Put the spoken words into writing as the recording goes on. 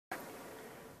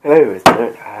Hello, isn't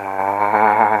it?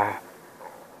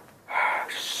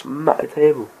 Smack the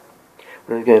table.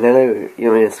 When I was going, hello, you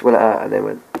know, I just went out and then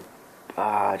went,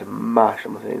 to mash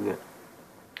on my finger.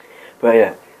 But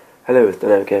yeah, hello, it's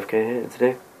Dunno KFK here, and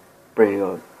today, bringing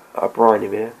on a brand new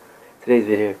video. Today's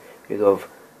video is of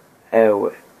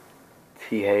LTH,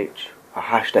 a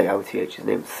hashtag LTH is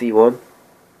named C1,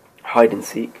 hide and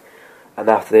seek, and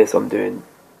after this I'm doing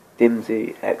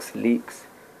Dimsy X Leaks,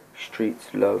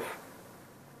 Streets Love,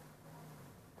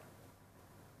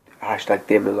 hashtag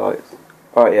dim the lights.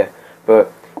 Alright, yeah,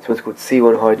 but this one's called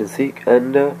C1 hide and seek,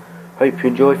 and hope you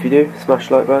enjoy. If you do, smash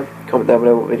the like button, comment down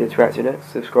below what video to react to next,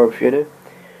 subscribe if you're new,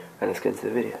 and let's get into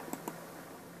the video.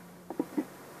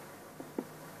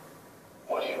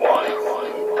 I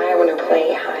want to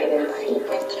play hide and seek.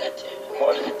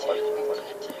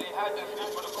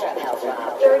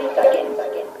 30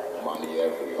 seconds. Money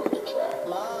every on the track.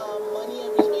 Money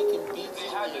every's making beats. We play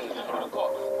hide and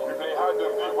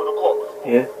seek with the cops.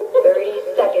 Yeah? 30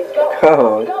 seconds. Go. Come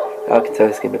on, I can tell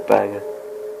it's going to be a banger.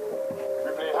 We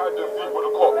play hide and seek with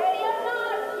the cops.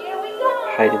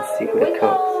 Hide and seek with the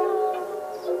cops.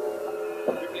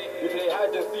 We play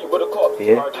hide and seek with the cops.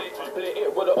 Yeah? We play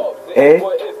it with the ops. Eh?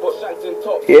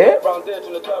 Yeah?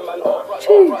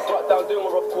 Jeez.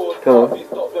 Come on.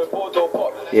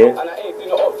 Yeah? And I ain't seen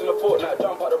the ops in the fortnight.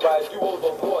 Jump out the ride, you all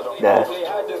the squad. Nah. Play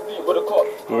hide and seek with the cops.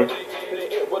 Yeah? Play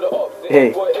it with the ops.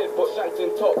 Hey. Boy, it's put shanks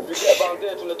in top. We get around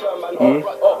there to the turn man up.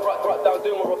 Right down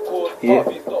Dimmer, of course. Yeah?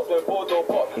 Heartbeat stops when four door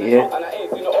pop. Yeah? And I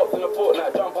ain't seen the ops in the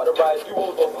fortnight. Jump out the ride, you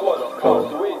all the squad.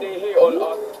 The way they hate on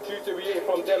us. Tuesday we hate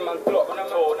from them man's block. When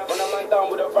a man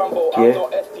down with a Rambo, I'm Yeah?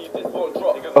 not ST, this won't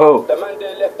drop. Oh. The man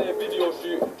there left their video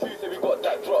shoot. Tuesday we got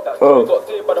that drop. Oh. We got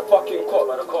saved by the fucking cop.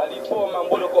 At least 4 man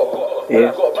would've got.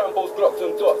 Yeah? Got Rambo's Glocks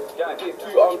and dots. In case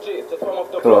 2 armed J's to swim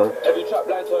off the Come block. on. Every trap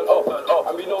line turned off.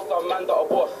 And we know some man that are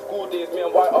boss. School days, me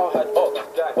and YR had ops.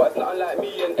 But it's nothing like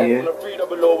me and Yeah? S on the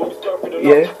 300 when we stir through the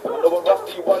Yeah? nuts. I know a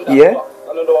rusty one that Yeah? box.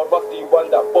 I know a rusty one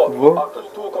that box. What? I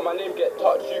could talk on my name, get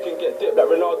touched. You can get dipped like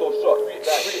Ronaldo shot.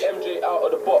 Free MJ out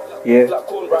of the box. Yeah? Like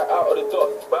corn right out of the dot.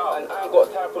 And I ain't got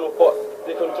time for no bots.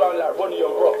 They can drown like Ronnie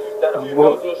and Rock. That a few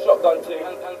What? girls in a shotgun ting.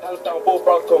 Hands down, both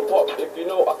brows can pop. If you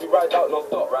know, I can ride out non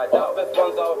stop. Ride out. Best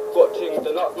ones out, got chings.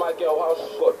 The nuts my girl house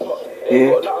got dropped.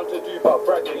 Yeah? Ain't got nothing to do about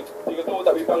bragging. Niggas know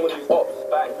that we bang on these ops.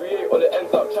 Bang. We ain't on the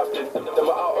ends up trapping. Then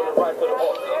we're out on the ride for the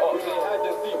ops. We play hide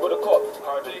and seek with the cops.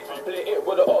 We play it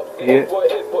with the ops. Yeah? Boy,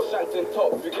 it is put shanks in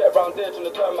top. We get around there to the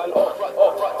turn man off.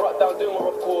 Right down Dimmer,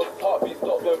 of course. Heartbeat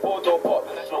stops when 4 door pop.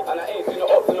 And I ain't seen the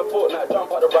ops in the fortnight.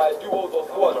 Jump out the ride, duos or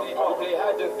squad. We play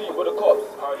hide and seek with the cops.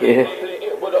 Yeah? We play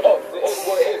it with the ops.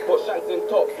 Boy, it is put shanks in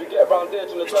top. We get around there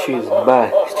to the turn tune's man off.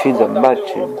 mad. This tune's a mad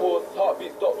tune. Of course,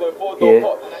 heartbeat stops when 4 Yeah?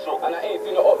 door pop. And I ain't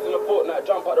seen the ops in the fortnight.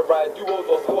 Jump out the ride, duos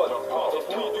or squad. If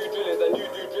we do drillings and you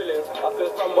do drillings, I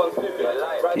feel someone's slipping.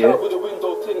 Ride Yeah? out with the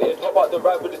windows tinted. Hop out the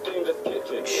ride with the stainless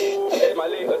kitchen. It's my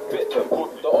latest victim.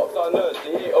 The ops are nerds,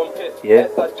 they hate on piss. Yeah?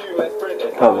 Yes, I do, man,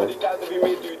 sprinting. Come on. The guys that we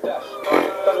made do dash.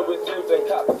 Started with slims and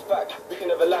caps, facts. We can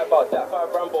never lie about that. 5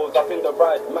 Rambos up in the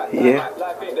ride, Max. Yeah?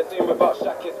 Life ain't the same without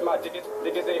Shaq, it's mad.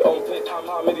 Niggas ain't on piss.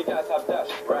 How many guys have dash?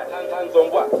 Hands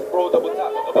on wax, bro, double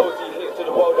tap. OG hits to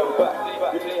the world and back.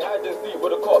 We play hide and seek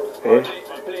with the cops. Yeah?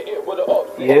 We play it with the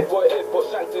ops. Yeah? Boy, it is put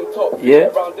shanks in top.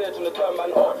 Yeah? Get round there to the turn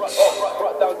man off.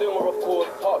 Right down Dimmer, of course.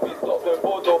 Heartbeat stops when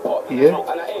 4 door pop. Yeah?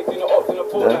 And I ain't seen the ops in the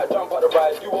fortnight. Jump out the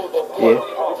ride, duos or squad. Yeah?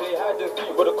 We play hide and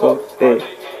seek with the cops. Hey?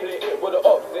 Play it with the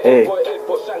ops. Hey? Boy, it is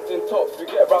put shanks in tops. We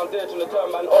get round there to the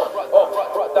turn man off.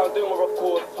 Right down Dimmer, of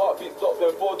course. Heartbeat stops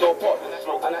when 4 door pop.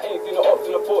 And I ain't seen the ops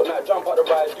in the fortnight. Jump out the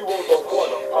ride, duos or squad.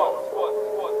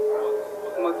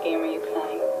 What game are you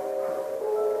playing?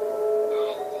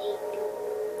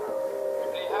 We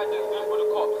play hide and seek with the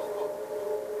cops.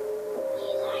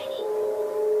 Here's hiding.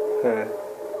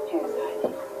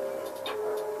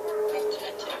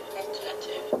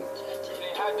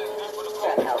 Play hide and seek with the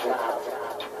cops. Out loud.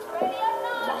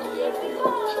 Money every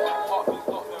on the track. Heartbeat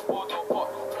stops when 4 door pop.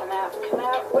 Come out,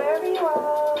 wherever you are.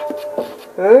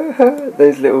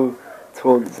 Those little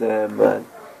taunts there, man.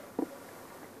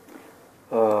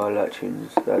 Oh, that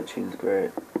tune's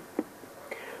great.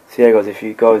 So yeah guys, if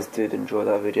you guys did enjoy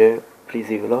that video, please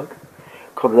leave a like.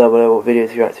 Comment down below what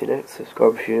videos you react to next.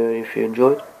 Subscribe if you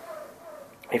enjoyed.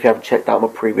 If you haven't checked out my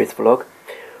previous vlog,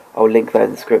 I'll link that in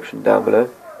the description down below.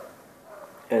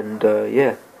 And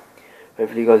yeah,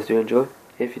 hopefully you guys do enjoy.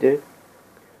 If you do,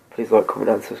 please like, comment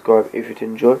and subscribe if you did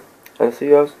enjoy. And I'll see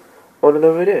you guys on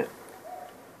another video.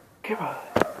 Goodbye.